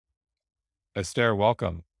Esther,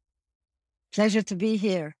 welcome. Pleasure to be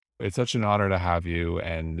here. It's such an honor to have you.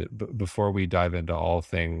 And before we dive into all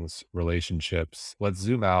things relationships, let's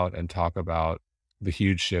zoom out and talk about the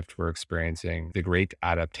huge shift we're experiencing, the great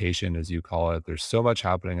adaptation, as you call it. There's so much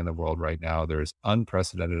happening in the world right now. There's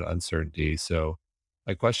unprecedented uncertainty. So,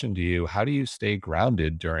 my question to you, how do you stay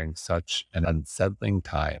grounded during such an unsettling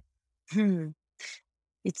time? Hmm.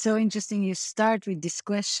 It's so interesting you start with this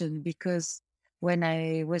question because when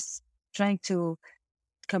I was trying to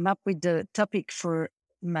come up with the topic for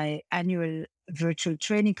my annual virtual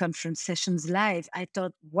training conference sessions live, I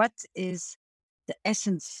thought, what is the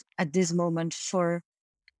essence at this moment for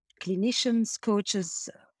clinicians, coaches,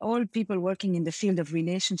 all people working in the field of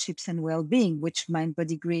relationships and well-being, which Mind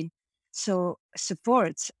Body Green so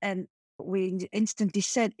supports. And we instantly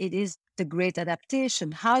said it is the great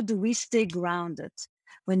adaptation. How do we stay grounded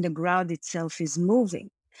when the ground itself is moving?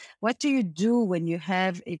 What do you do when you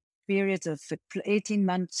have a period of 18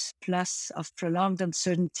 months plus of prolonged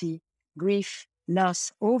uncertainty, grief,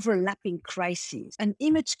 loss, overlapping crises? An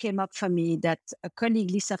image came up for me that a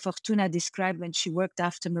colleague, Lisa Fortuna, described when she worked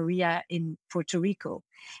after Maria in Puerto Rico,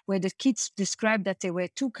 where the kids described that there were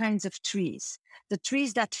two kinds of trees, the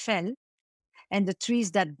trees that fell and the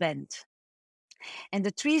trees that bent. And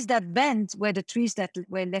the trees that bent were the trees that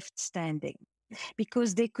were left standing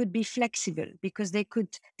because they could be flexible, because they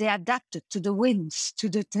adapted to the winds, to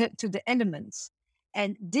the elements.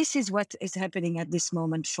 And this is what is happening at this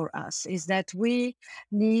moment for us, is that we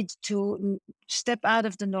need to step out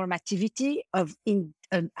of the normativity of a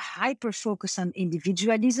hyper focus on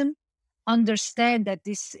individualism, understand that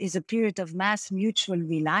this is a period of mass mutual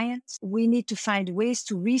reliance. We need to find ways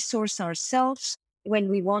to resource ourselves when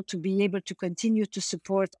we want to be able to continue to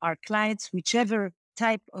support our clients, whichever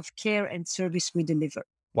type of care and service we deliver.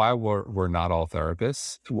 Why we're not all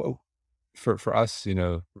therapists? For us,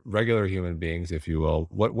 regular human beings, if you will,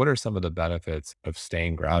 what are some of the benefits of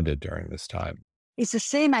staying grounded during this time? It's the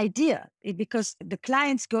same idea because the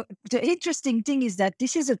clients go. The interesting thing is that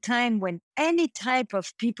this is a time when any type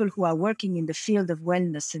of people who are working in the field of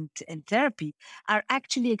wellness and therapy are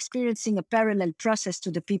actually experiencing a parallel process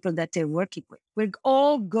to the people that they're working with. We're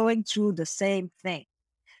all going through the same thing.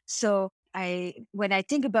 So when I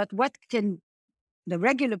think about what can the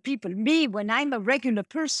regular people, me when I'm a regular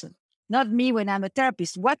person, not me when I'm a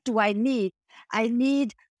therapist, what do I need? I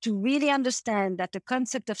need to really understand that the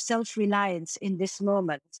concept of self-reliance in this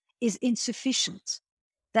moment is insufficient.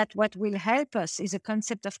 That what will help us is a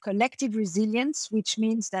concept of collective resilience, which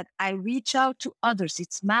means that I reach out to others.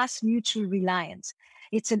 It's mass mutual reliance.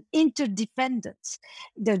 It's an interdependence.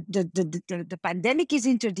 The pandemic is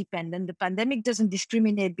interdependent. The pandemic doesn't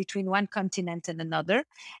discriminate between one continent and another.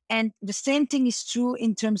 And the same thing is true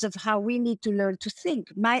in terms of how we need to learn to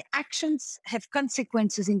think. My actions have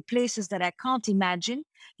consequences in places that I can't imagine.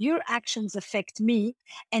 Your actions affect me.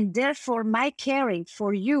 And therefore, my caring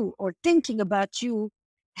for you or thinking about you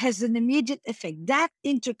has an immediate effect. That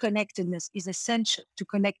interconnectedness is essential to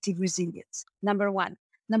collective resilience, number one.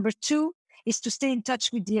 Number two is to stay in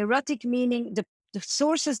touch with the erotic meaning, the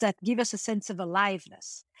sources that give us a sense of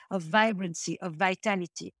aliveness, of vibrancy, of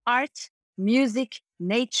vitality. Art, music,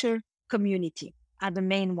 nature, community are the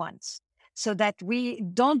main ones. So that we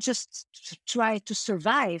don't just try to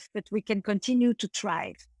survive, but we can continue to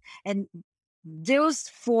thrive. And those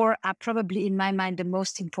four are probably, in my mind, the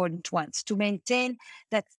most important ones to maintain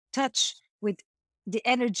that touch with the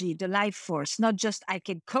energy, the life force, not just I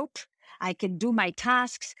can cope, I can do my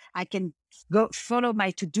tasks, I can go follow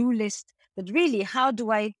my to-do list, but really, how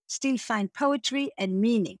do I still find poetry and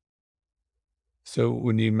meaning? So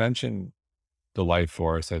when you mention the life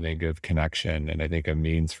force, I think of connection, and I think a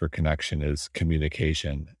means for connection is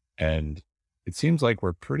communication. And it seems like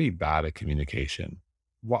we're pretty bad at communication.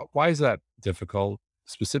 Why is that difficult?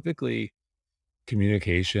 Specifically,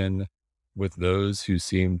 communication with those who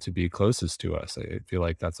seem to be closest to us. I feel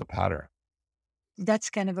like that's a pattern.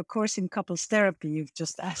 That's kind of a course in couples therapy you've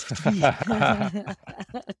just asked me.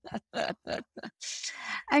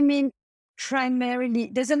 I mean,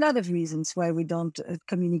 primarily, there's a lot of reasons why we don't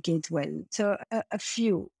communicate well. So, a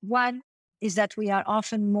few. One is that we are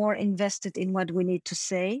often more invested in what we need to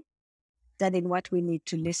say than in what we need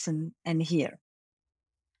to listen and hear.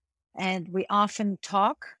 And we often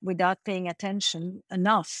talk without paying attention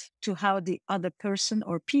enough to how the other person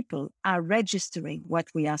or people are registering what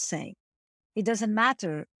we are saying. It doesn't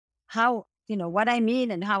matter how, what I mean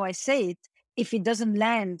and how I say it, if it doesn't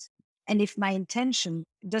land and if my intention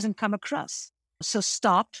doesn't come across. So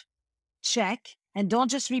stop, check, and don't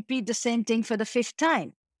just repeat the same thing for the fifth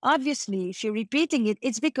time. Obviously, if you're repeating it,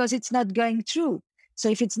 it's because it's not going through. So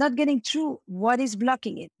if it's not getting through, what is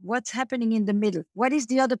blocking it? What's happening in the middle? What is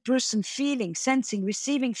the other person feeling, sensing,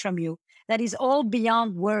 receiving from you? That is all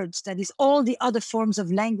beyond words. That is all the other forms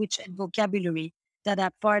of language and vocabulary that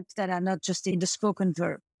are parts that are not just in the spoken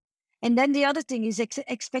verb. And then the other thing is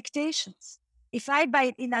expectations. If I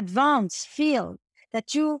by in advance feel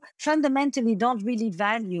that you fundamentally don't really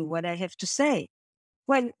value what I have to say,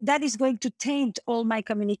 well, that is going to taint all my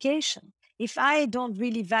communication. If I don't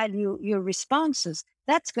really value your responses,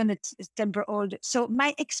 that's going to temper all. So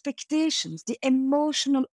my expectations, the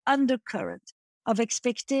emotional undercurrent of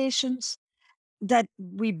expectations that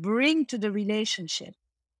we bring to the relationship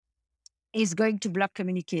is going to block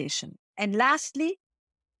communication. And lastly,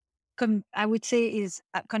 I would say is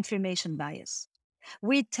confirmation bias.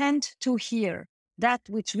 We tend to hear that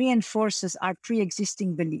which reinforces our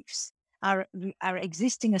pre-existing beliefs, our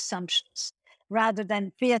existing assumptions, rather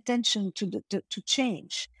than pay attention to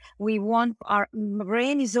change. We want our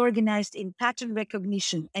brain is organized in pattern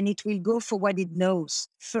recognition, and it will go for what it knows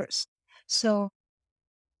first. So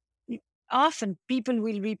often people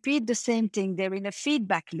will repeat the same thing. They're in a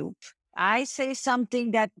feedback loop. I say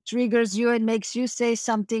something that triggers you and makes you say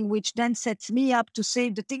something, which then sets me up to say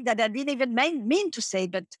the thing that I didn't even mean to say.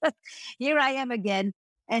 But here I am again.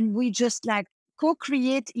 And we just like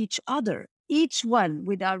co-create each other, each one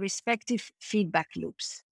with our respective feedback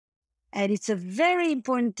loops. And it's a very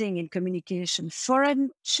important thing in communication. For a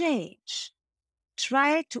change,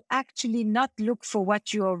 try to actually not look for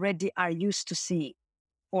what you already are used to seeing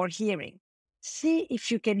or hearing. See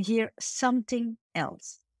if you can hear something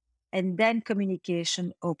else. And then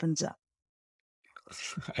communication opens up.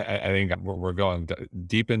 I think we're going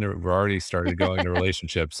deep into, we're already started going into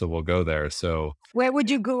relationships, so we'll go there. So Where would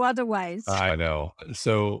you go otherwise? I know.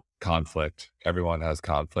 So conflict, everyone has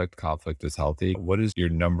conflict. Conflict is healthy. What is your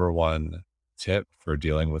number one tip for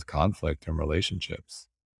dealing with conflict in relationships?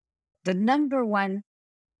 The number one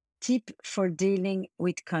tip for dealing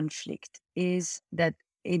with conflict is that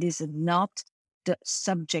it is not the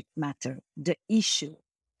subject matter, the issue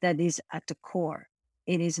that is at the core.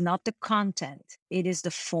 It is not the content, it is the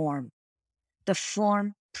form. The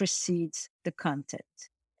form precedes the content.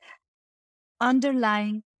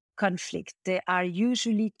 Underlying conflict, there are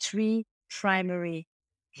usually three primary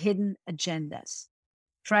hidden agendas,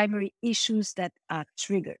 primary issues that are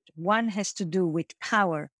triggered. One has to do with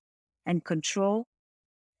power and control.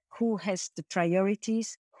 Who has the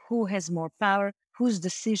priorities? Who has more power? Whose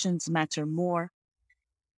decisions matter more?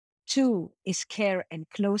 Two is care and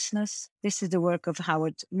closeness. This is the work of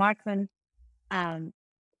Howard Markman.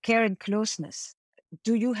 Care and closeness.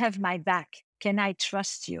 Do you have my back? Can I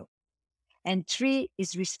trust you? And three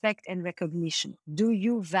is respect and recognition. Do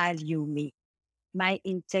you value me, my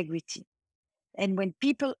integrity? And when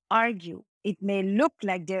people argue, it may look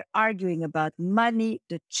like they're arguing about money,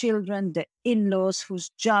 the children, the in-laws whose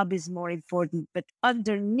job is more important, but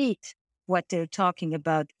underneath what they're talking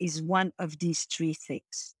about is one of these three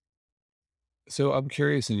things. So I'm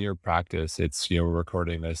curious in your practice, it's, we're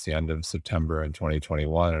recording this the end of September in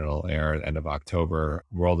 2021 and it'll air at the end of October.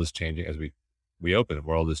 World is changing as we open, the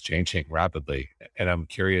world is changing rapidly. And I'm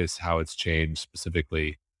curious how it's changed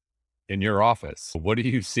specifically in your office. What are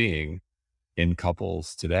you seeing in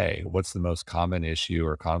couples today? What's the most common issue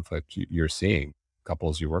or conflict you're seeing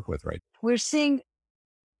couples you work with, right? We're seeing,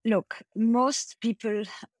 look, most people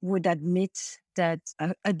would admit that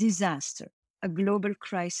a disaster, a global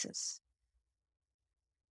crisis,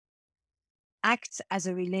 acts as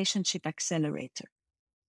a relationship accelerator.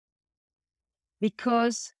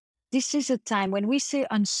 Because this is a time when we say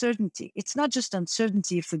uncertainty, it's not just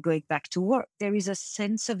uncertainty if we're going back to work. There is a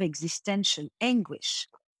sense of existential anguish.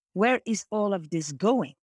 Where is all of this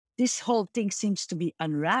going? This whole thing seems to be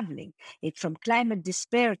unraveling. It from climate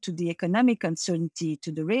despair to the economic uncertainty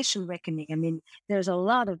to the racial reckoning. I mean, there's a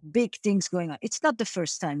lot of big things going on. It's not the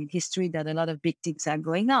first time in history that a lot of big things are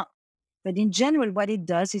going on. But in general, what it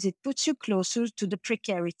does is it puts you closer to the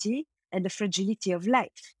precarity and the fragility of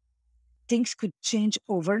life. Things could change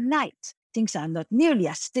overnight. Things are not nearly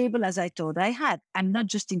as stable as I thought I had. I'm not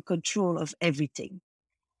just in control of everything.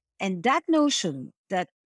 And that notion that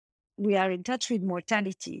we are in touch with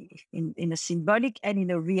mortality in a symbolic and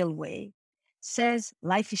in a real way says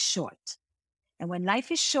life is short. And when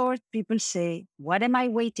life is short, people say, what am I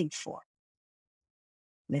waiting for?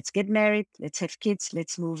 Let's get married, let's have kids,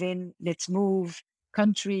 let's move in, let's move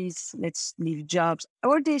countries, let's leave jobs.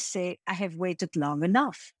 Or they say, I have waited long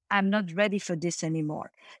enough. I'm not ready for this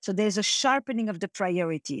anymore. So there's a sharpening of the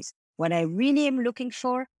priorities, what I really am looking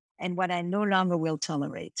for and what I no longer will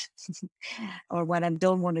tolerate, or what I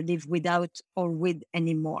don't want to live without or with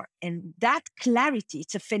anymore. And that clarity,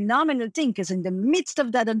 it's a phenomenal thing because in the midst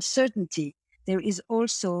of that uncertainty, there is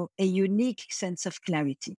also a unique sense of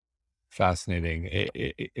clarity. Fascinating.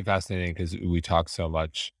 Fascinating because we talk so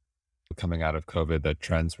much coming out of COVID that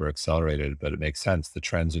trends were accelerated, but it makes sense. The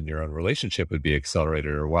trends in your own relationship would be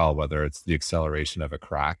accelerated or well, whether it's the acceleration of a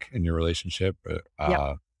crack in your relationship.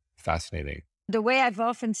 Yep. Fascinating. The way I've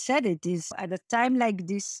often said it is at a time like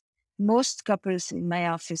this, most couples in my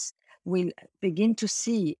office will begin to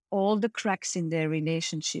see all the cracks in their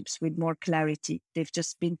relationships with more clarity. They've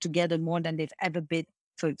just been together more than they've ever been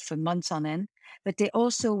for months on end. But they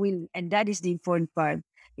also will, and that is the important part,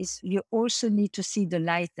 is you also need to see the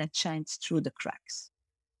light that shines through the cracks.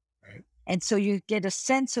 Right. And so you get a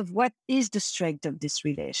sense of what is the strength of this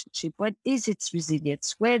relationship, what is its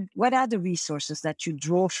resilience, what are the resources that you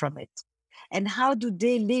draw from it, and how do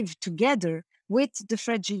they live together with the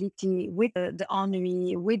fragility, with the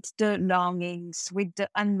ennui, with the longings, with the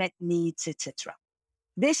unmet needs, etc.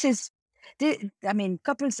 This is, I mean,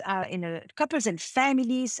 couples are couples and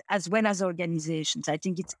families as well as organizations. I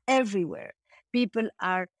think it's everywhere. People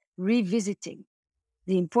are revisiting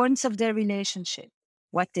the importance of their relationship,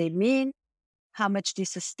 what they mean, how much they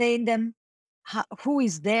sustain them, who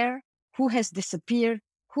is there, who has disappeared,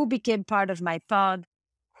 who became part of my pod,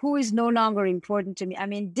 who is no longer important to me. I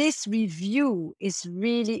mean, this review is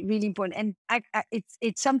really, really important. And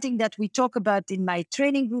it's something that we talk about in my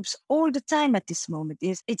training groups all the time at this moment.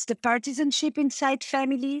 It's the partisanship inside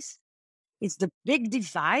families. It's the big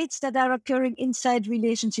divides that are occurring inside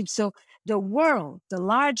relationships. So the world, the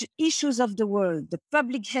large issues of the world, the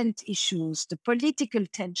public health issues, the political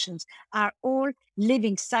tensions are all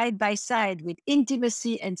living side by side with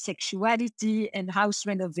intimacy and sexuality and house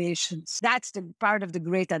renovations. That's the part of the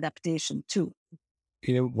great adaptation too.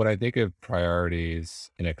 When I think of priorities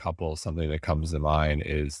in a couple, something that comes to mind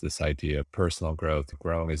is this idea of personal growth,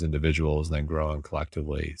 growing as individuals and then growing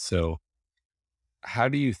collectively. So how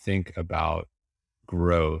do you think about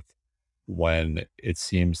growth when it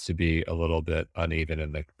seems to be a little bit uneven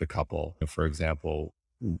in the couple? For example,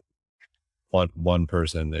 one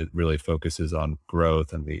person that really focuses on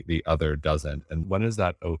growth and the other doesn't. And when is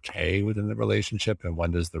that okay within the relationship? And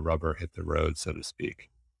when does the rubber hit the road, so to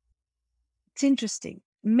speak? It's interesting.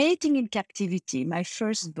 Mating in Captivity, my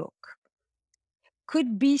first book,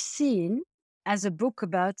 could be seen as a book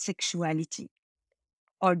about sexuality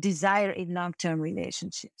or desire in long-term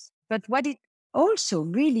relationships. But what it also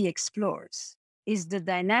really explores is the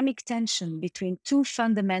dynamic tension between two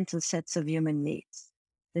fundamental sets of human needs: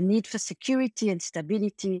 the need for security and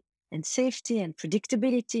stability and safety and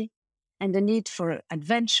predictability, and the need for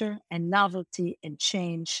adventure and novelty and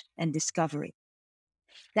change and discovery.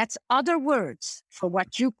 That's other words for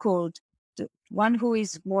what you called the one who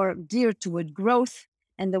is more geared toward growth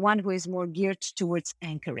and the one who is more geared towards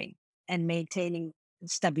anchoring and maintaining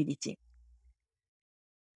stability.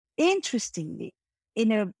 Interestingly,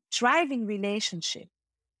 in a thriving relationship,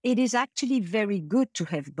 it is actually very good to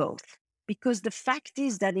have both, because the fact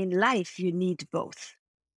is that in life you need both.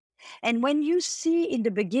 And when you see in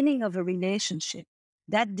the beginning of a relationship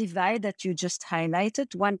that divide that you just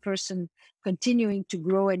highlighted, one person continuing to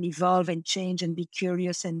grow and evolve and change and be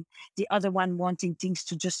curious, and the other one wanting things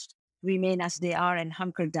to just remain as they are and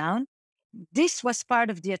hunker down, this was part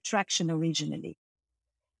of the attraction originally.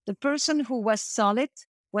 The person who was solid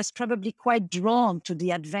was probably quite drawn to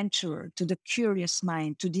the adventurer, to the curious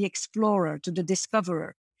mind, to the explorer, to the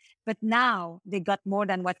discoverer. But now they got more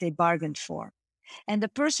than what they bargained for. And the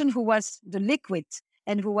person who was the liquid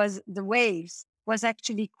and who was the waves was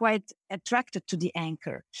actually quite attracted to the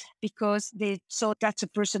anchor, because they saw that's a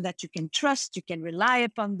person that you can trust, you can rely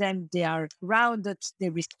upon them, they are grounded,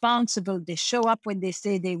 they're responsible, they show up when they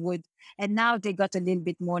say they would. And now they got a little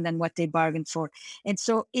bit more than what they bargained for. And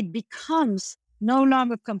so it becomes no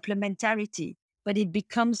longer complementarity, but it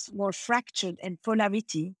becomes more fractured and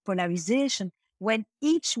polarization, when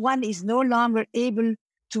each one is no longer able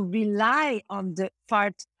to rely on the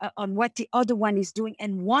part, on what the other one is doing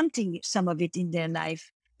and wanting some of it in their life,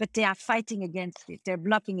 but they are fighting against it. They're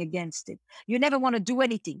blocking against it. You never want to do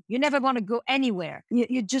anything. You never want to go anywhere.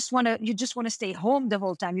 You just want to stay home the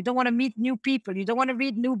whole time. You don't want to meet new people. You don't want to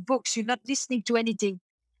read new books. You're not listening to anything.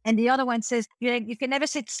 And the other one says, you can never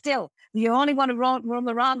sit still. You only want to roam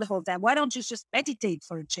around the whole time. Why don't you just meditate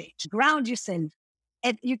for a change? Ground yourself.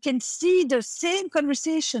 And you can see the same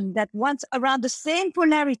conversation that once around the same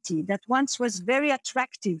polarity that once was very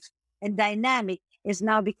attractive and dynamic is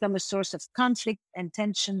now become a source of conflict and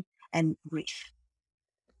tension and grief.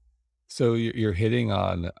 So you're hitting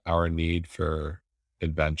on our need for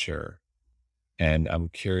adventure. And I'm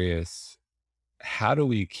curious, how do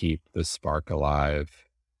we keep the spark alive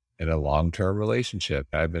in a long-term relationship?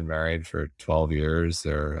 I've been married for 12 years,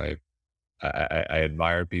 or I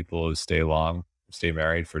admire people who stay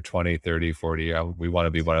married for 20, 30, 40 years. We want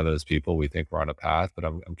to be one of those people. We think we're on a path, but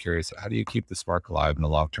I'm curious, how do you keep the spark alive in a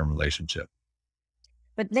long-term relationship?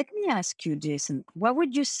 But let me ask you, Jason, what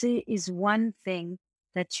would you say is one thing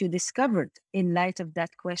that you discovered in light of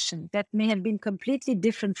that question that may have been completely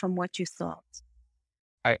different from what you thought?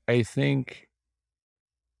 I think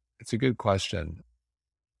it's a good question.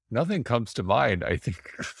 Nothing comes to mind. I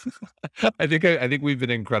think I think we've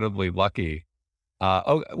been incredibly lucky.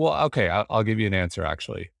 Oh, well, okay, I'll give you an answer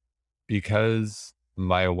actually. Because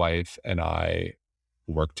my wife and I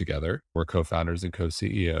work together, we're co-founders and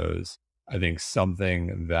co-CEOs. I think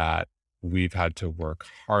something that we've had to work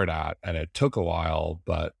hard at, and it took a while,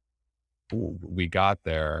 but we got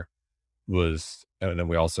there, was, and then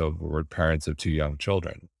we also were parents of two young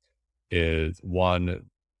children, is one,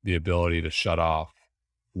 the ability to shut off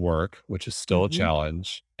work, which is still a Hmm.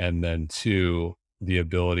 challenge. And then two, the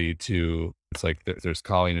ability to, it's like there's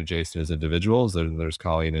Colleen and Jason as individuals, then there's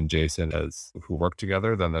Colleen and Jason as who work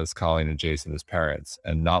together, then there's Colleen and Jason as parents,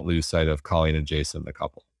 and not lose sight of Colleen and Jason, the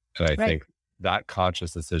couple. And I Right. think that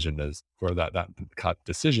conscious decision is, or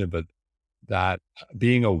decision, but that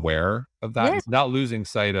being aware of that, Yes. not losing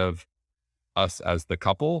sight of us as the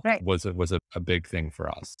couple Right. was a big thing for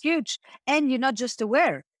us. Huge. And you're not just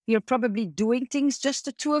aware, you're probably doing things just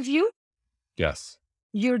the two of you. Yes.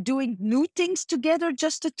 You're doing new things together,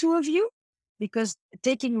 just the two of you, because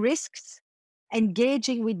taking risks,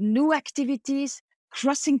 engaging with new activities,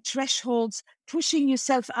 crossing thresholds, pushing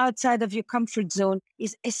yourself outside of your comfort zone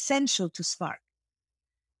is essential to spark.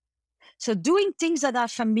 So doing things that are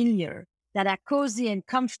familiar, that are cozy and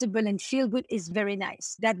comfortable and feel good is very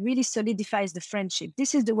nice. That really solidifies the friendship.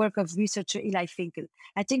 This is the work of researcher Eli Finkel.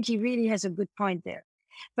 I think he really has a good point there.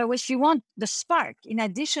 But if you want the spark, in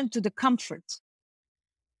addition to the comfort,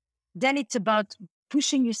 then it's about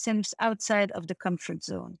pushing yourselves outside of the comfort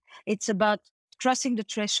zone. It's about crossing the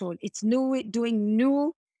threshold. It's doing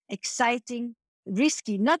new, exciting,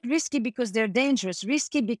 risky, not risky because they're dangerous,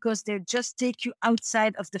 risky because they just take you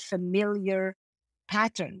outside of the familiar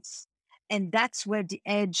patterns. And that's where the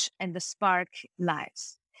edge and the spark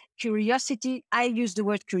lies. Curiosity, I use the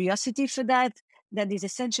word curiosity for that. That is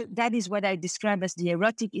essential. That is what I describe as the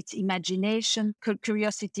erotic. It's imagination,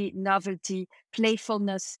 curiosity, novelty,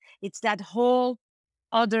 playfulness. It's that whole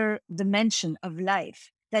other dimension of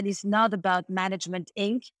life that is not about management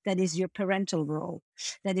Inc., that is your parental role,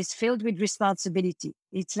 that is filled with responsibility.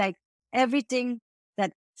 It's like everything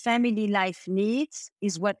that family life needs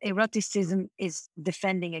is what eroticism is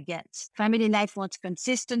defending against. Family life wants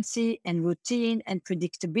consistency and routine and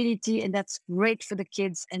predictability, and that's great for the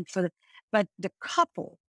kids and for the, but the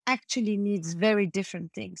couple actually needs very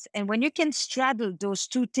different things. And when you can straddle those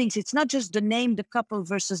two things, it's not just the name the couple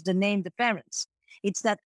versus the name the parents. It's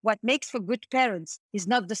that what makes for good parents is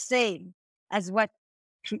not the same as what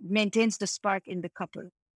maintains the spark in the couple.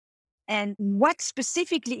 And what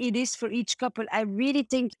specifically it is for each couple, I really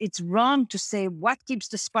think it's wrong to say what keeps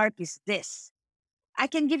the spark is this. I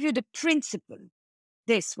can give you the principle,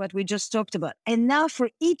 this, what we just talked about. And now for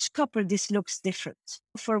each couple, this looks different.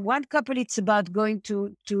 For one couple, it's about going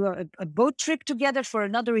to a boat trip together. For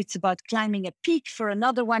another, it's about climbing a peak. For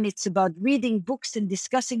another one, it's about reading books and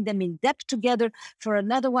discussing them in depth together. For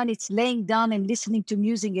another one, it's laying down and listening to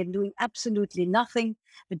music and doing absolutely nothing,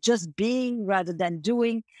 but just being rather than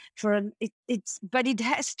doing. But it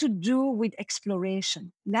has to do with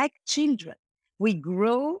exploration. Like children, we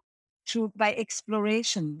grow through by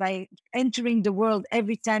exploration, by entering the world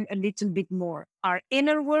every time a little bit more, our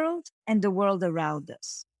inner world and the world around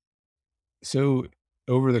us. So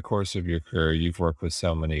over the course of your career, you've worked with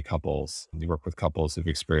so many couples. You work with couples who've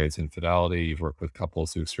experienced infidelity. You've worked with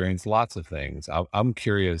couples who experience lots of things. I'm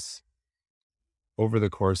curious, over the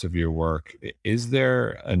course of your work, is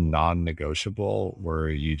there a non-negotiable where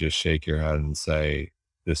you just shake your head and say,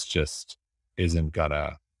 this just isn't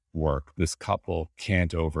gonna work? This couple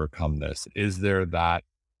can't overcome this. Is there that,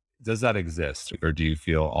 does that exist? Or do you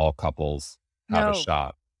feel all couples have a No,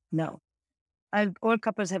 shot? no. All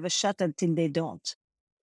couples have a shot until they don't.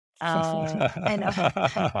 And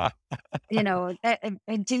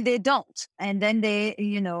until they don't, and then they,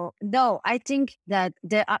 no, I think that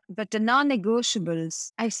there are, but the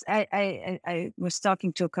non-negotiables. I was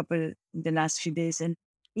talking to a couple the last few days, and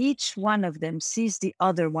each one of them sees the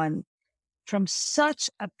other one from such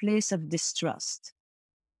a place of distrust.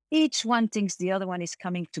 Each one thinks the other one is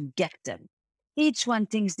coming to get them. Each one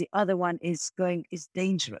thinks the other one is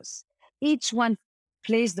dangerous. Each one.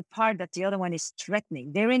 plays the part that the other one is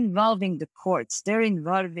threatening. They're involving the courts.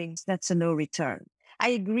 That's a no return. I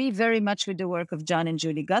agree very much with the work of John and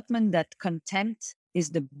Julie Gottman that contempt is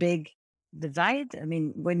the big divide. I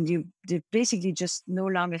mean, when you basically just no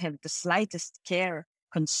longer have the slightest care,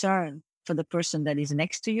 concern for the person that is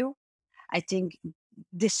next to you, I think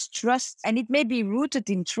distrust, and it may be rooted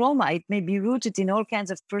in trauma, it may be rooted in all kinds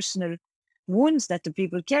of personal wounds that the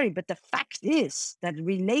people carry. But the fact is that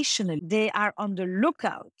relationally, they are on the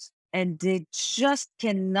lookout and they just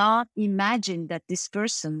cannot imagine that this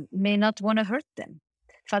person may not want to hurt them.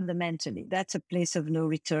 Fundamentally, that's a place of no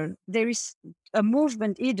return. There is a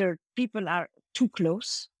movement, either people are too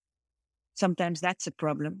close. Sometimes that's a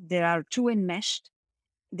problem. They are too enmeshed.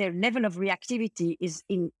 Their level of reactivity is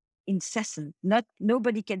incessant.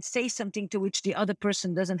 Nobody can say something to which the other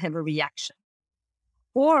person doesn't have a reaction.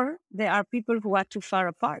 Or there are people who are too far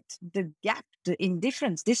apart. The gap, the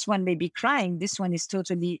indifference, this one may be crying, this one is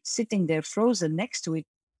totally sitting there frozen next to it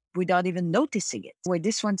without even noticing it. Where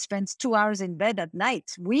this one spends 2 hours in bed at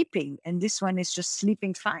night weeping, and this one is just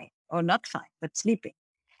sleeping fine, or not fine, but sleeping.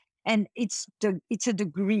 And it's a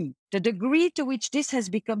degree, the degree to which this has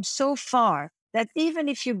become so far that even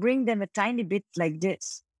if you bring them a tiny bit like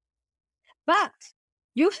this, but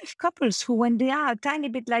you have couples who, when they are a tiny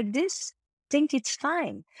bit like this, think it's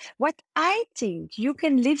fine. What I think you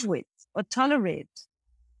can live with or tolerate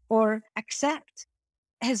or accept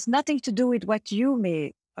has nothing to do with what you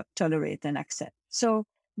may tolerate and accept. So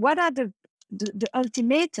what are the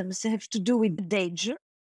ultimatums have to do with danger,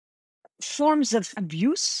 forms of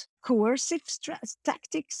abuse, coercive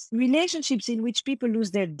tactics, relationships in which people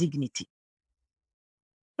lose their dignity.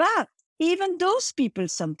 But even those people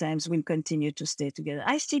sometimes will continue to stay together.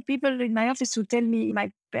 I see people in my office who tell me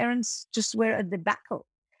my parents just were a debacle.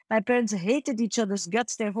 My parents hated each other's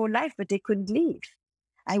guts their whole life, but they couldn't leave.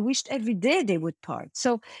 I wished every day they would part.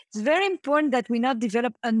 So it's very important that we not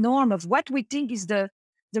develop a norm of what we think is the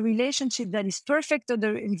relationship that is perfect, or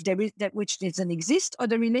if there is that which doesn't exist, or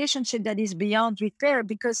the relationship that is beyond repair.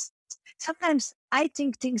 Because sometimes I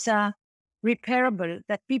think things are repairable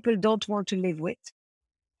that people don't want to live with.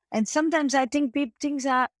 And sometimes I think things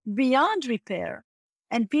are beyond repair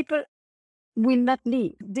and people will not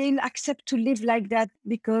leave. They'll accept to live like that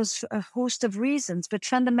because a host of reasons, but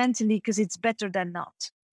fundamentally because it's better than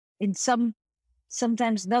not. In some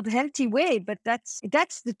sometimes not healthy way, but that's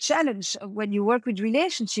the challenge of when you work with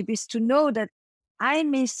relationship, is to know that I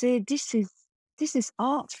may say this is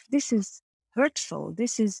off, this is hurtful,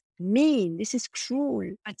 this is mean, this is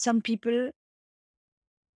cruel. But some people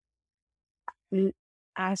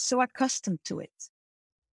are so accustomed to it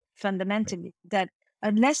fundamentally that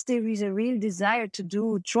unless there is a real desire to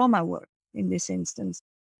do trauma work in this instance,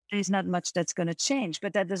 there's not much that's going to change.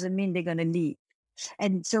 But that doesn't mean they're going to leave.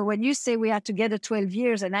 And so when you say we are together 12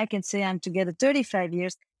 years and I can say I'm together 35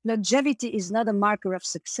 years, longevity is not a marker of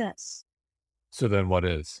success. So then what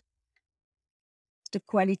is? The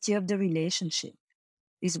quality of the relationship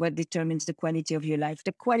is what determines the quality of your life.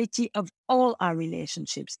 The quality of all our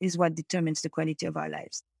relationships is what determines the quality of our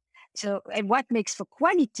lives. So, and what makes for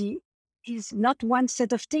quality is not one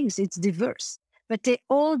set of things, it's diverse. But they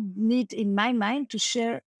all need, in my mind, to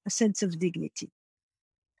share a sense of dignity.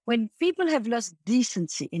 When people have lost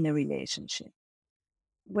decency in a relationship,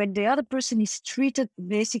 when the other person is treated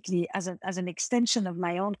basically as an extension of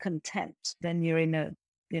my own contempt, then you're in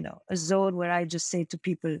a zone where I just say to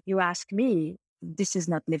people, you ask me, this is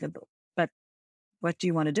not livable, but what do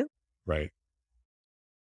you want to do? Right.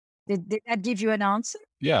 Did that give you an answer?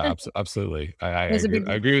 Yeah, absolutely. I There's a agree. big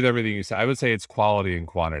I agree with everything you said. I would say it's quality and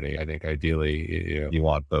quantity. I think ideally you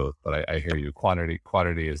want both, but I hear you.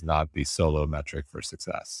 Quantity is not the solo metric for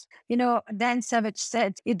success. Dan Savage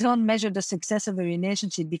said, you don't measure the success of a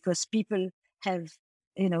relationship because people have,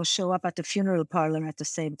 show up at the funeral parlor at the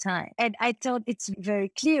same time. And I thought it's very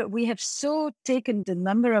clear. We have so taken the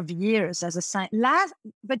number of years as a sign.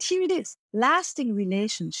 But here it is, lasting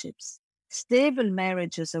relationships, stable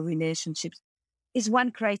marriages or relationships is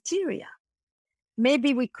one criteria.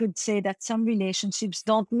 Maybe we could say that some relationships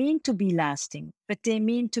don't mean to be lasting, but they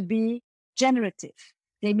mean to be generative.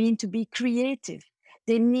 They mean to be creative.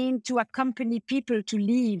 They mean to accompany people to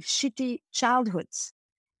leave shitty childhoods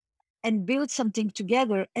and build something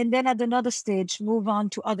together, and then at another stage, move on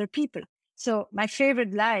to other people. So my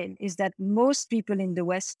favorite line is that most people in the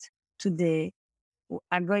West today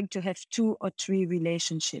are going to have 2 or 3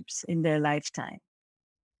 relationships in their lifetime.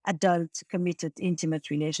 Adult, committed, intimate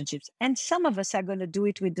relationships. And some of us are going to do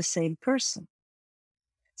it with the same person.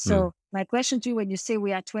 Hmm. So my question to you when you say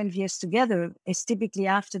we are 12 years together is typically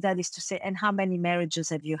after that is to say, and how many marriages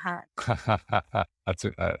have you had? That's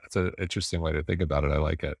an interesting way to think about it. I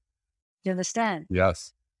like it. You understand?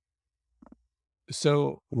 Yes.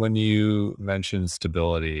 So when you mention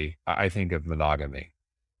stability, I think of monogamy.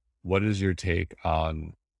 What is your take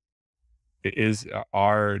on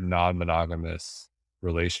are non-monogamous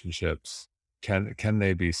relationships, can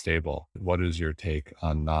they be stable? What is your take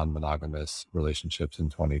on non-monogamous relationships in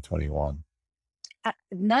 2021?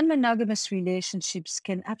 Non-monogamous relationships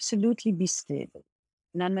can absolutely be stable.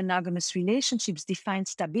 Non-monogamous relationships define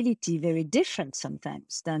stability very different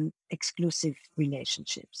sometimes than exclusive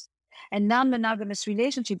relationships. And non-monogamous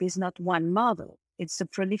relationship is not one model. It's a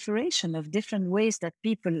proliferation of different ways that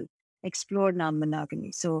people explore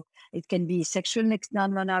non-monogamy. So it can be sexual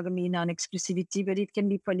non-monogamy, non-exclusivity, but it can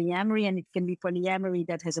be polyamory, and it can be polyamory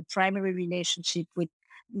that has a primary relationship with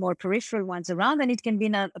more peripheral ones around, and it can be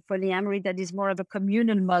a polyamory that is more of a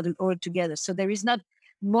communal model altogether. So there is not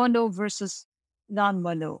mono versus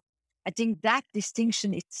non-mono. I think that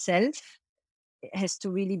distinction itself has to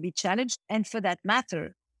really be challenged. And for that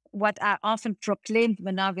matter, what are often proclaimed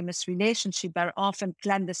monogamous relationships are often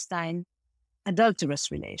clandestine,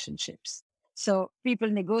 adulterous relationships. So people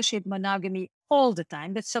negotiate monogamy all the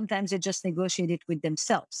time, but sometimes they just negotiate it with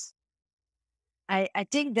themselves. I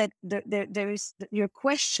think that there is your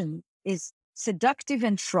question is seductive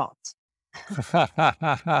and fraught.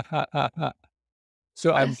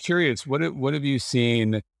 So I'm curious, what have you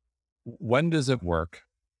seen? When does it work?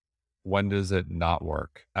 When does it not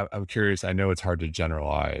work? I'm curious. I know it's hard to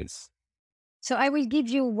generalize. So I will give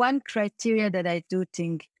you one criteria that I do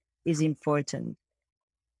think is important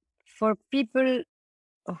for people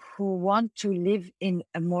who want to live in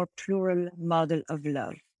a more plural model of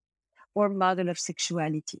love or model of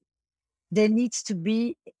sexuality. There needs to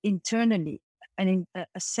be internally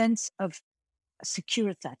a sense of secure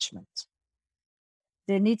attachment.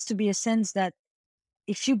 There needs to be a sense that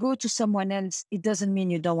if you go to someone else, it doesn't mean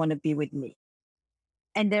you don't want to be with me.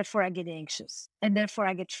 And therefore I get anxious. And therefore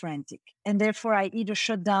I get frantic. And therefore I either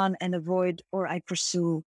shut down and avoid or I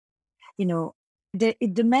pursue. You know,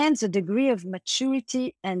 it demands a degree of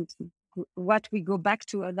maturity and what we go back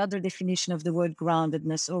to another definition of the word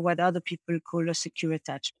groundedness, or what other people call a secure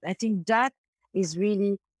attachment. I think that is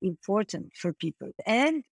really important for people.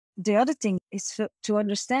 And the other thing is to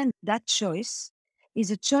understand that choice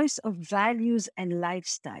is a choice of values and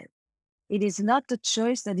lifestyle. It is not a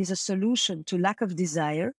choice that is a solution to lack of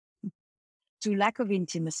desire, to lack of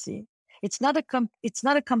intimacy. It's not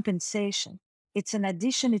a compensation. It's an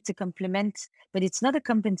addition, it's a complement, but it's not a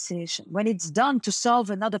compensation when it's done to solve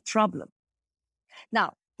another problem.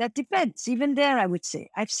 Now, that depends. Even there, I would say,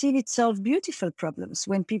 I've seen it solve beautiful problems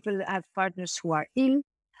when people have partners who are ill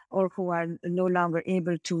or who are no longer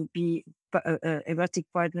able to be erotic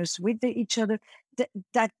partners with each other.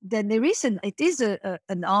 That then there is it is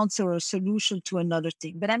an answer or a solution to another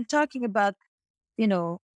thing. But I'm talking about, you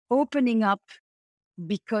know, opening up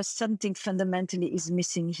because something fundamentally is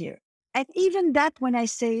missing here. And even that, when I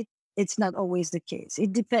say it, it's not always the case.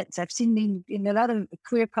 It depends. I've seen in a lot of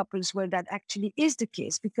queer couples where that actually is the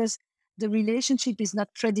case because the relationship is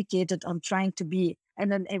not predicated on trying to be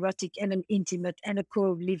an erotic and an intimate and a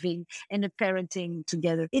co-living and a parenting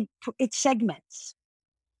together. It segments.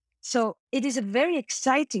 So it is a very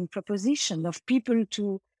exciting proposition of people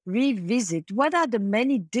to revisit what are the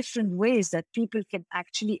many different ways that people can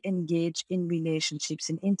actually engage in relationships,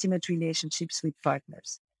 in intimate relationships with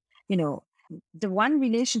partners. You know, the one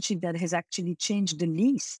relationship that has actually changed the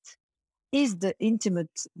least is the intimate,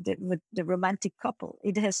 with the romantic couple.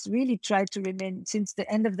 It has really tried to remain since the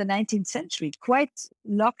end of the 19th century, quite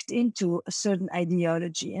locked into a certain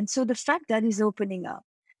ideology. And so the fact that is opening up,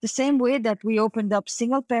 the same way that we opened up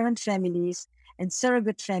single parent families and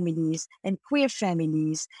surrogate families and queer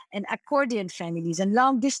families and accordion families and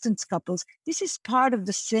long distance couples, this is part of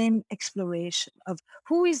the same exploration of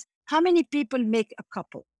how many people make a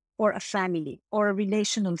couple or a family or a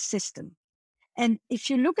relational system. And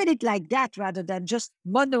if you look at it like that, rather than just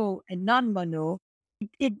mono and non-mono,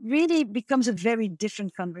 it really becomes a very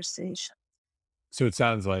different conversation. So it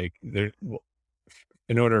sounds like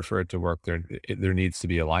in order for it to work, there needs to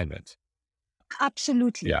be alignment.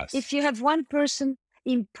 Absolutely. Yes. If you have one person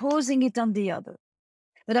imposing it on the other,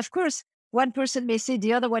 but of course, one person may say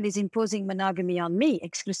the other one is imposing monogamy on me,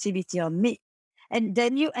 exclusivity on me. And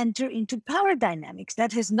then you enter into power dynamics.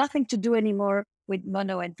 That has nothing to do anymore with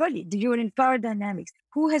mono and poly. You're in power dynamics.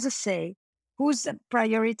 Who has a say? Whose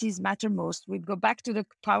priorities matter most? We go back to the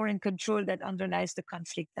power and control that underlies the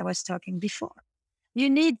conflict I was talking before. You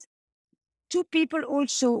need two people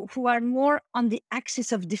also who are more on the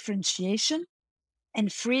axis of differentiation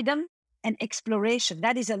and freedom and exploration.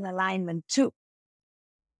 That is an alignment too.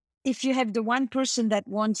 If you have the one person that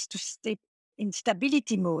wants to stay in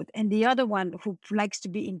stability mode and the other one who likes to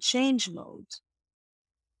be in change mode,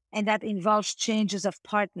 and that involves changes of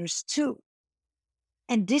partners too,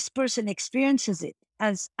 and this person experiences it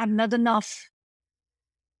as I'm not enough,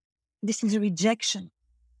 this is a rejection.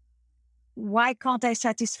 Why can't I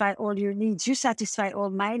satisfy all your needs? You satisfy all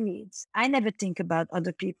my needs. I never think about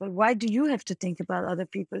other people. Why do you have to think about other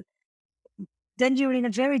people? Then you're in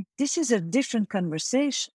this is a different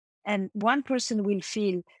conversation. And one person will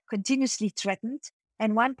feel continuously threatened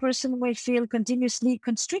and one person will feel continuously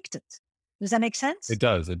constricted. Does that make sense? It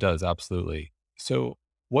does, absolutely. So,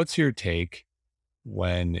 what's your take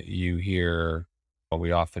when you hear, well,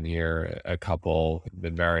 we often hear a couple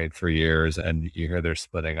been married for years and you hear they're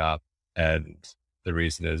splitting up and the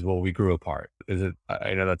reason is, well, we grew apart. Is it,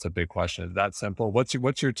 I know that's a big question. Is that simple?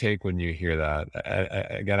 What's your take when you hear that?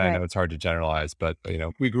 Again, I Right. know it's hard to generalize, but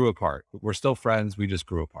we grew apart. We're still friends. We just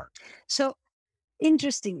grew apart. So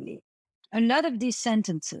interestingly, a lot of these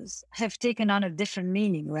sentences have taken on a different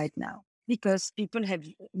meaning right now because people have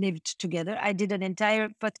lived together. I did an entire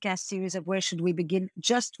podcast series of Where Should We Begin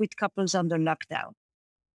just with couples under lockdown.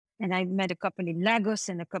 And I met a couple in Lagos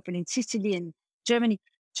and a couple in Sicily and Germany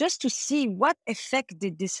just to see what effect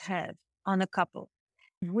did this have on a couple.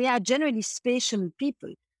 We are generally spatial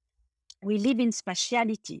people. We live in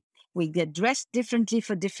spatiality. We get dressed differently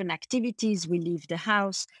for different activities. We leave the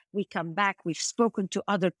house. We come back. We've spoken to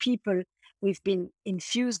other people. We've been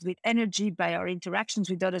infused with energy by our interactions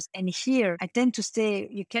with others. And here, I tend to say,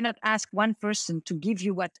 you cannot ask one person to give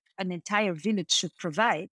you what an entire village should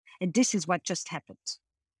provide. And this is what just happened.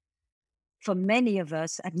 For many of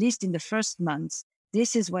us, at least in the first months,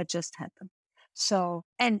 this is what just happened. So,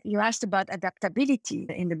 and you asked about adaptability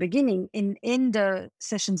in the beginning. In the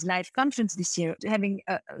Sessions Live conference this year, having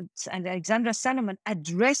and Alexandra Salomon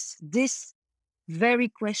address this very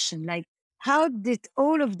question, like, how did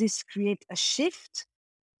all of this create a shift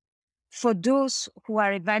for those who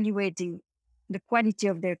are evaluating the quality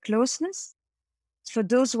of their closeness, for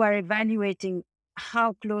those who are evaluating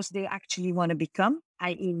how close they actually want to become,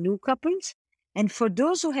 i.e. new couples, and for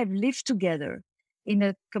those who have lived together in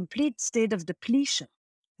a complete state of depletion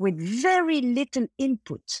with very little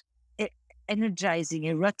input, energizing,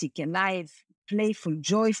 erotic, alive, playful,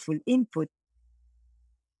 joyful input,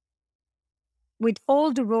 with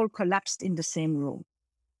all the role collapsed in the same room.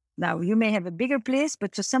 Now, you may have a bigger place,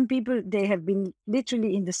 but for some people, they have been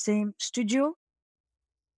literally in the same studio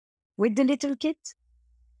with the little kids,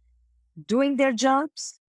 doing their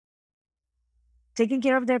jobs, taking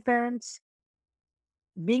care of their parents,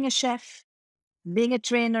 being a chef, being a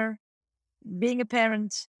trainer, being a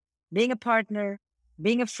parent, being a partner,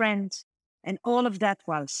 being a friend, and all of that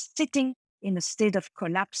while sitting in a state of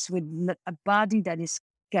collapse with a body that is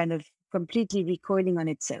kind of completely recoiling on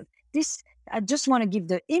itself. This, I just want to give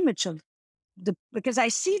the image of because I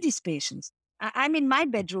see these patients. I'm in my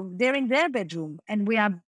bedroom, they're in their bedroom, and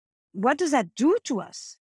what does that do to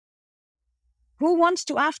us? Who wants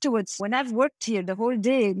to afterwards, when I've worked here the whole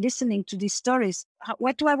day listening to these stories,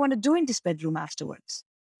 what do I want to do in this bedroom afterwards?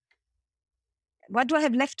 What do I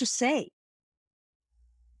have left to say?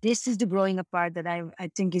 This is the growing apart that I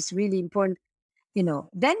think is really important.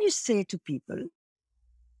 Then you say to people,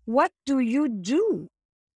 what do you do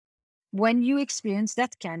when you experience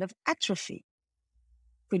that kind of atrophy?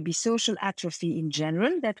 Could be social atrophy in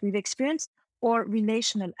general that we've experienced or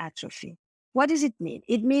relational atrophy. What does it mean?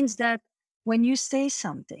 It means that when you say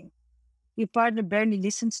something, your partner barely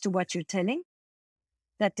listens to what you're telling,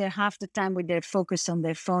 that they're half the time with their focus on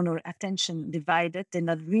their phone or attention divided, they're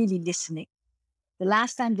not really listening. The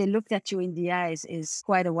last time they looked at you in the eyes is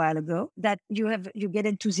quite a while ago, that you get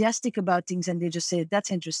enthusiastic about things and they just say,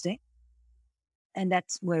 that's interesting. And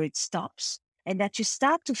that's where it stops. And that you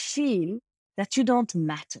start to feel that you don't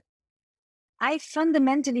matter. I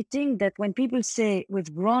fundamentally think that when people say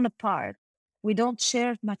we've grown apart, we don't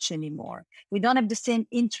share much anymore. We don't have the same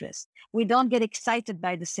interest. We don't get excited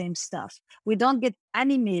by the same stuff. We don't get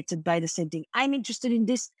animated by the same thing. I'm interested in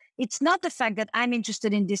this. It's not the fact that I'm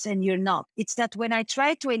interested in this and you're not. It's that when I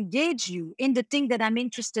try to engage you in the thing that I'm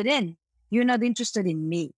interested in, you're not interested in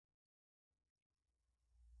me.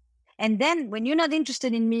 And then when you're not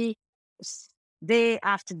interested in me, day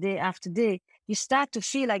after day after day, you start to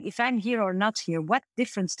feel like, if I'm here or not here, what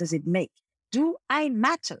difference does it make? Do I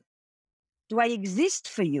matter? Do I exist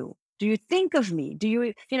for you? Do you think of me?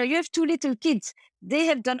 You have two little kids. They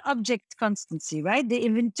have done object constancy, right? They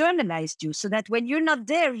have internalized you so that when you're not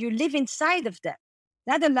there, you live inside of them.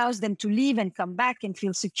 That allows them to leave and come back and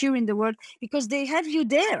feel secure in the world because they have you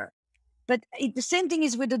there. But the same thing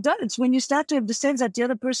is with adults. When you start to have the sense that the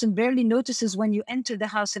other person barely notices when you enter the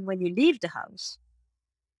house and when you leave the house,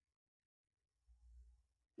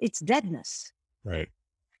 it's deadness. Right.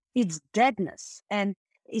 It's deadness. And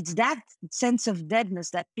it's that sense of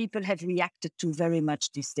deadness that people have reacted to very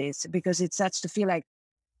much these days because it starts to feel like,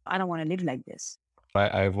 I don't want to live like this.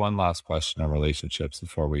 I have one last question on relationships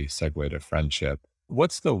before we segue to friendship.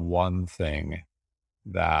 What's the one thing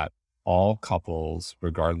that all couples,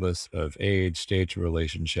 regardless of age, stage of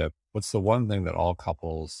relationship, what's the one thing that all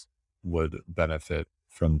couples would benefit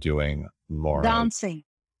from doing more of? Dancing,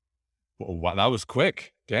 Wow, that was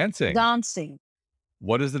quick. Dancing. dancing,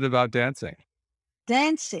 What is it about dancing?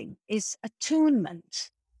 dancing is attunement.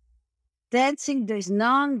 Dancing, there is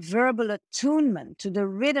non-verbal attunement to the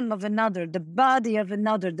rhythm of another, the body of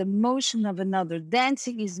another, the motion of another.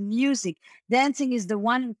 Dancing is music. Dancing is the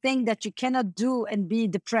one thing that you cannot do and be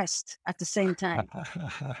depressed at the same time.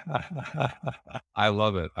 I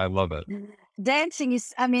love it. I love it. Dancing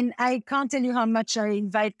is, I mean, I can't tell you how much I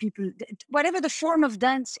invite people, whatever the form of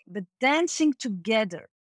dancing, but dancing together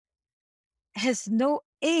has no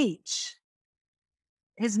age.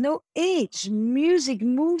 Has no age. Music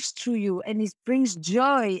moves through you and it brings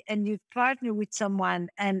joy, and you partner with someone.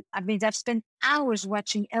 And I mean, I've spent hours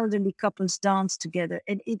watching elderly couples dance together,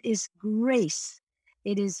 and it is grace.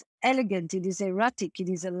 It is elegant. It is erotic. It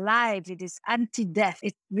is alive. It is anti-death.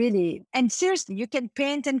 It really, and seriously, you can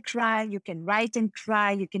paint and cry. You can write and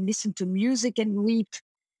cry. You can listen to music and weep,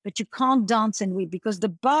 but you can't dance and weep because the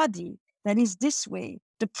body that is this way,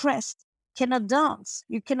 depressed, cannot dance.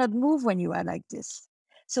 You cannot move when you are like this.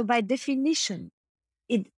 So by definition,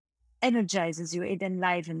 it energizes you, it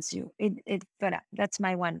enlivens you. Voilà, that's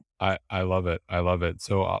my one. I love it. I love it.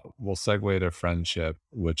 So we'll segue to friendship,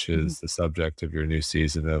 which Mhm. is the subject of your new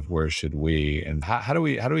season of Where Should We? And how do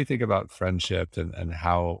we think about friendship and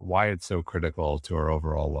why it's so critical to our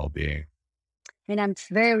overall well-being? And I'm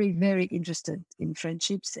very, very interested in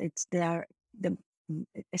friendships. They are the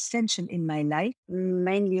essential in my life,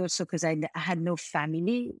 mainly also because I had no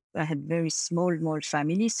family. I had very small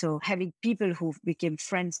family. So having people who became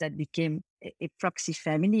friends that became a proxy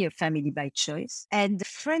family, a family by choice. And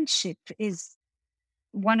friendship is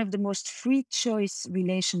one of the most free choice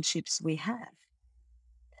relationships we have.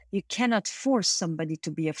 You cannot force somebody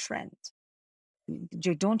to be a friend.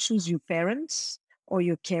 You don't choose your parents or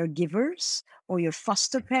your caregivers or your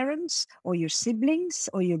foster parents or your siblings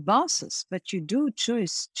or your bosses, but you do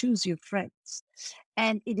choose your friends.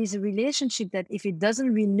 And it is a relationship that if it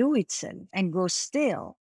doesn't renew itself and go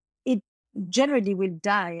stale, it generally will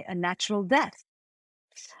die a natural death.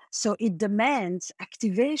 So it demands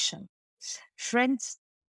activation. Friends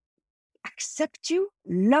accept you,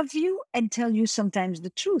 love you, and tell you sometimes the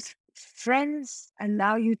truth. Friends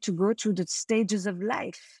allow you to go through the stages of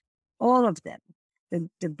life, all of them.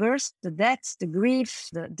 The birth, the deaths, the grief,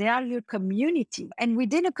 they are your community. And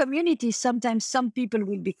within a community, sometimes some people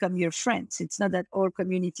will become your friends. It's not that all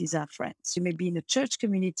communities are friends. You may be in a church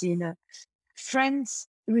community, in a friends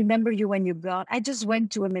remember you when you're gone. I just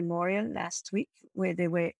went to a memorial last week where there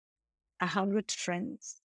were 100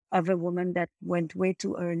 friends of a woman that went way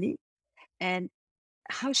too early. And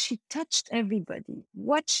how she touched everybody,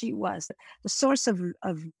 what she was, the source of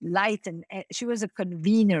light. And she was a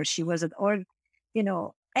convener. She was an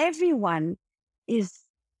everyone is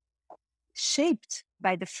shaped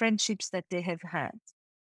by the friendships that they have had.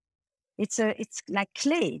 It's like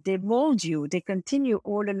clay. They mold you. They continue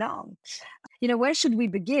all along. Where should we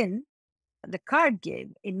begin? The card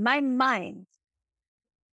game. In my mind,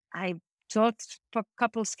 I thought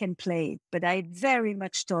couples can play it, but I very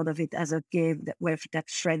much thought of it as a game that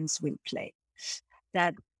friends will play,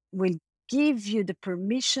 that will give you the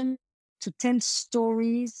permission to tell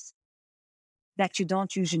stories that you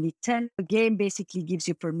don't usually tell. The game basically gives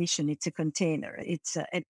you permission. It's a container.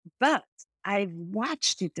 But I've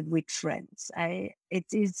watched it with friends. It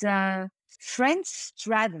is friends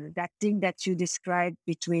straddle that thing that you described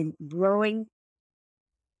between growing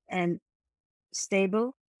and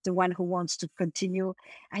stable, the one who wants to continue.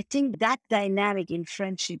 I think that dynamic in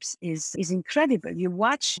friendships is incredible. You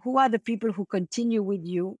watch who are the people who continue with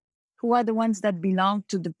you, who are the ones that belong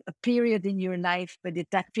to a period in your life, but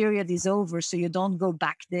that period is over, so you don't go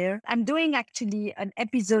back there. I'm doing actually an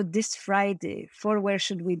episode this Friday for Where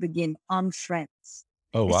Should We Begin on friends.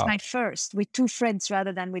 Oh, It's wow. my first with two friends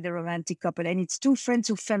rather than with a romantic couple. And it's two friends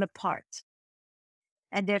who fell apart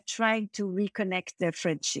and they're trying to reconnect their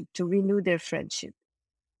friendship, to renew their friendship.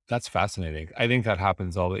 That's fascinating. I think that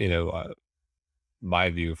happens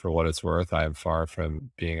my view, for what it's worth, I am far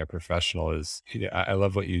from being a professional. Is I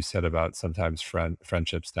love what you said about sometimes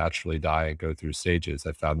friendships naturally die and go through stages.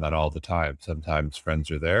 I found that all the time. Sometimes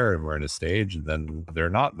friends are there and we're in a stage, and then they're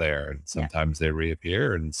not there, and Yeah. sometimes they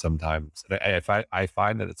reappear, and sometimes I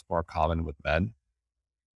find that it's more common with men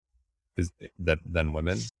is that than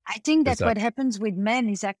women. I think Is that that what happens with men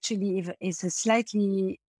is actually is a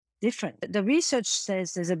slightly different. The research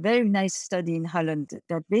says there's a very nice study in Holland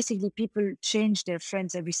that basically people change their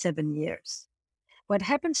friends every 7 years. What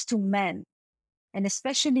happens to men, and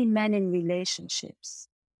especially men in relationships,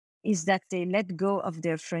 is that they let go of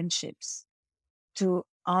their friendships to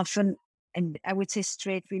often, and I would say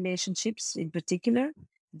straight relationships in particular,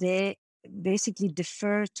 they basically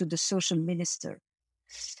defer to the social minister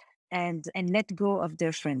and let go of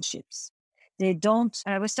their friendships. They don't.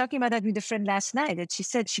 I was talking about that with a friend last night, and she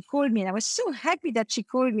said she called me, and I was so happy that she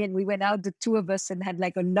called me, and we went out, the two of us, and had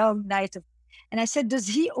like a long night of. And I said, "Does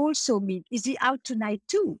he also meet? Is he out tonight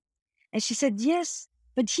too?" And she said, "Yes,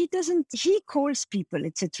 but he doesn't. He calls people,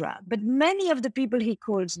 etc. But many of the people he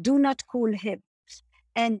calls do not call him.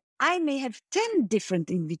 And I may have 10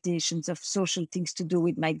 different invitations of social things to do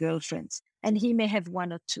with my girlfriends, and he may have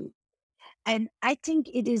one or two." And I think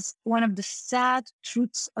it is one of the sad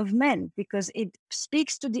truths of men because it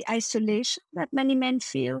speaks to the isolation that many men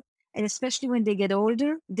feel. And especially when they get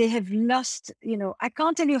older, they have lost, I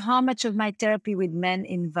can't tell you how much of my therapy with men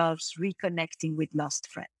involves reconnecting with lost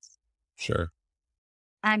friends. sure?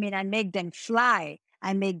 I mean, I make them fly,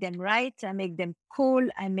 I make them write, I make them call,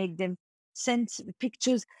 I make them send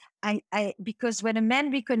pictures. Because when a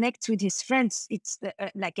man reconnects with his friends, it's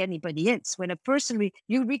like anybody else. When a person,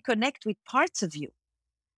 you reconnect with parts of you.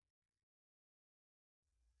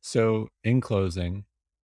 So, in closing,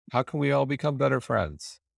 how can we all become better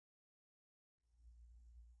friends?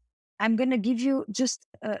 I'm going to give you just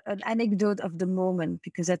an anecdote of the moment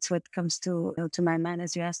because that's what comes to my mind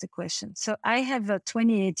as you ask the question. So I have a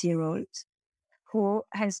 28-year-old who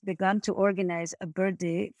has begun to organize a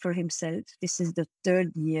birthday for himself. This is the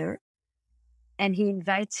third year, and he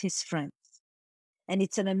invites his friends. And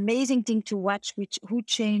it's an amazing thing to watch who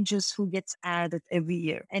changes, who gets added every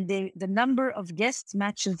year. And the number of guests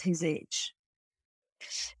matches his age.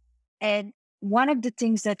 And one of the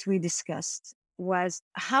things that we discussed was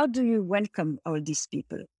how do you welcome all these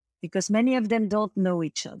people? Because many of them don't know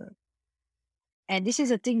each other. And this is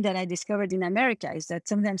a thing that I discovered in America is that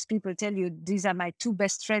sometimes people tell you, these are my two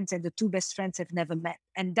best friends, and the two best friends have never met.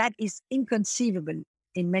 And that is inconceivable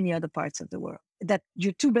in many other parts of the world, that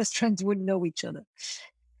your two best friends wouldn't know each other.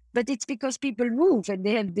 But it's because people move and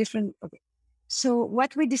they have different. Okay. So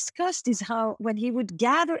what we discussed is how when he would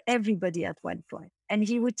gather everybody at one point, and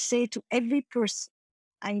he would say to every person,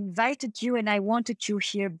 I invited you and I wanted you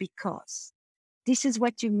here because this is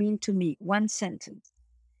what you mean to me, one sentence.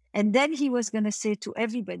 And then he was going to say to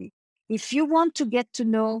everybody, if you want to get to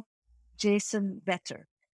know Jason better,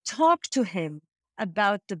 talk to him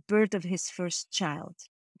about the birth of his first child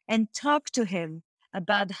and talk to him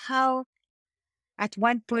about how at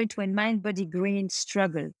one point when mindbodygreen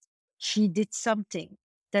struggled, he did something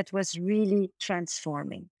that was really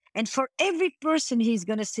transforming. And for every person, he's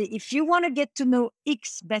going to say, if you want to get to know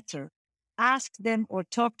X better, ask them or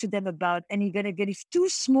talk to them about, and he's going to give two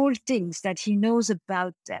small things that he knows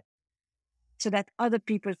about them so that other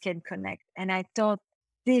people can connect. And I thought,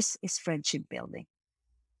 this is friendship building.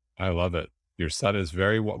 I love it. Your son is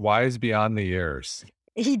very wise beyond the years.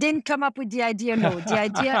 He didn't come up with the idea. No, the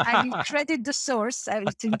idea, I will credit the source.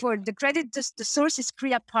 It's important. The source is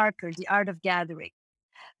Kriya Parker, The Art of Gathering.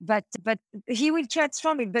 But he will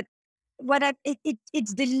transform it. But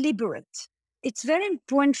it's deliberate. It's very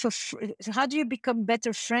important how do you become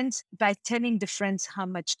better friends? By telling the friends how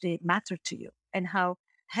much they matter to you and how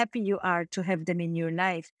happy you are to have them in your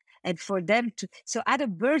life. And for them to, so at a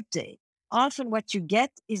birthday, often what you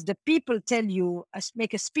get is the people tell you,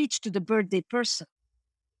 make a speech to the birthday person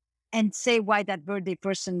and say why that birthday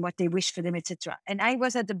person, what they wish for them, etc. And I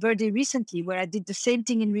was at the birthday recently where I did the same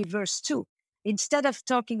thing in reverse too. Instead of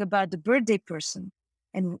talking about the birthday person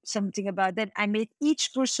and something about that, I made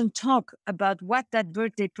each person talk about what that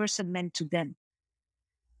birthday person meant to them.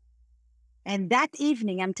 And that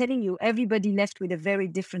evening, I'm telling you, everybody left with a very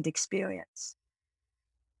different experience.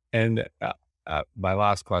 And my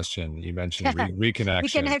last question, you mentioned reconnection. We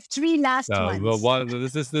can have three last No, ones. well,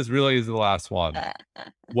 this really is the last one.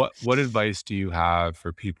 What advice do you have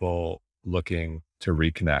for people looking to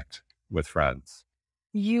reconnect with friends?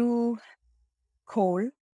 You call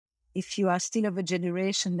if you are still of a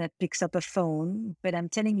generation that picks up a phone, but I'm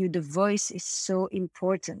telling you, the voice is so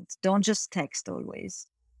important. Don't just text always,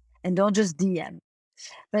 and don't just DM.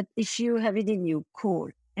 But if you have it in you, call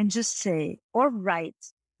and just say or write,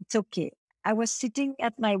 it's okay. I was sitting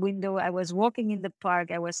at my window, I was walking in the park,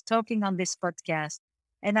 I was talking on this podcast,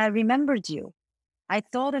 and I remembered you. I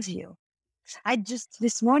thought of you. I just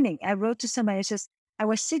this morning I wrote to somebody. I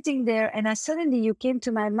was sitting there, and I suddenly you came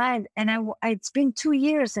to my mind, and it's been 2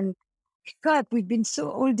 years, and God, we've been so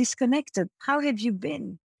all disconnected. How have you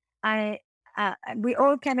been? I we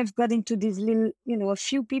all kind of got into this little, a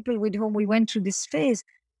few people with whom we went through this phase.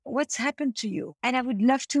 What's happened to you? And I would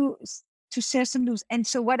love to share some news. And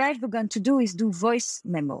so what I've begun to do is do voice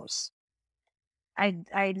memos.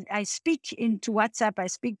 I speak into WhatsApp, I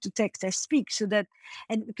speak to text, I speak so that,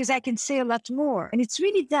 and because I can say a lot more. And it's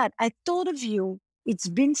really that I thought of you. It's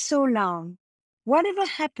been so long. Whatever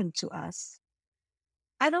happened to us,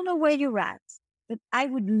 I don't know where you're at, but I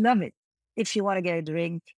would love it if you want to get a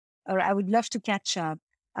drink, or I would love to catch up,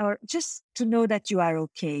 or just to know that you are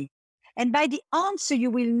okay. And by the answer,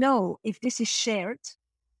 you will know if this is shared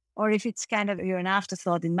or if it's kind of you're an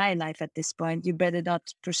afterthought in my life at this point. You better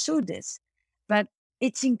not pursue this. But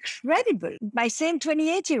it's incredible. My same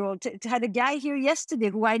 28-year-old had a guy here yesterday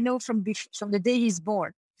who I know from the day he's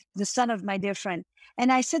born, the son of my dear friend.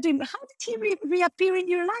 And I said to him, how did he reappear in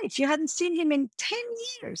your life? You hadn't seen him in 10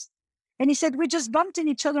 years. And he said, we just bumped in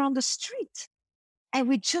each other on the street. And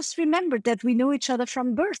we just remembered that we know each other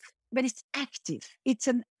from birth. But it's active. It's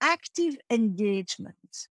an active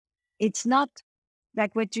engagement. It's not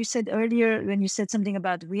like what you said earlier when you said something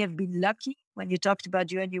about we have been lucky. When you talked about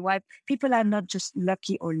you and your wife, people are not just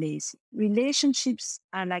lucky or lazy. Relationships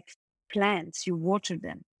are like plants. You water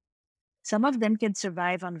them. Some of them can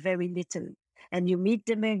survive on very little. And you meet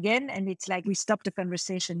them again, and it's like we stopped the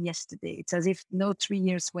conversation yesterday. It's as if no 3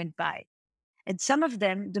 years went by. And some of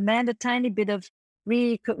them demand a tiny bit of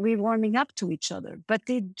re-warming up to each other, but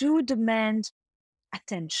they do demand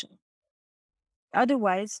attention.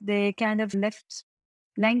 Otherwise, they kind of left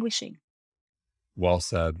languishing. Well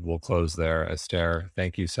said. We'll close there. Esther,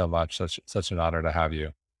 thank you so much. Such an honor to have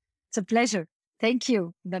you. It's a pleasure. Thank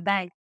you. Bye-bye.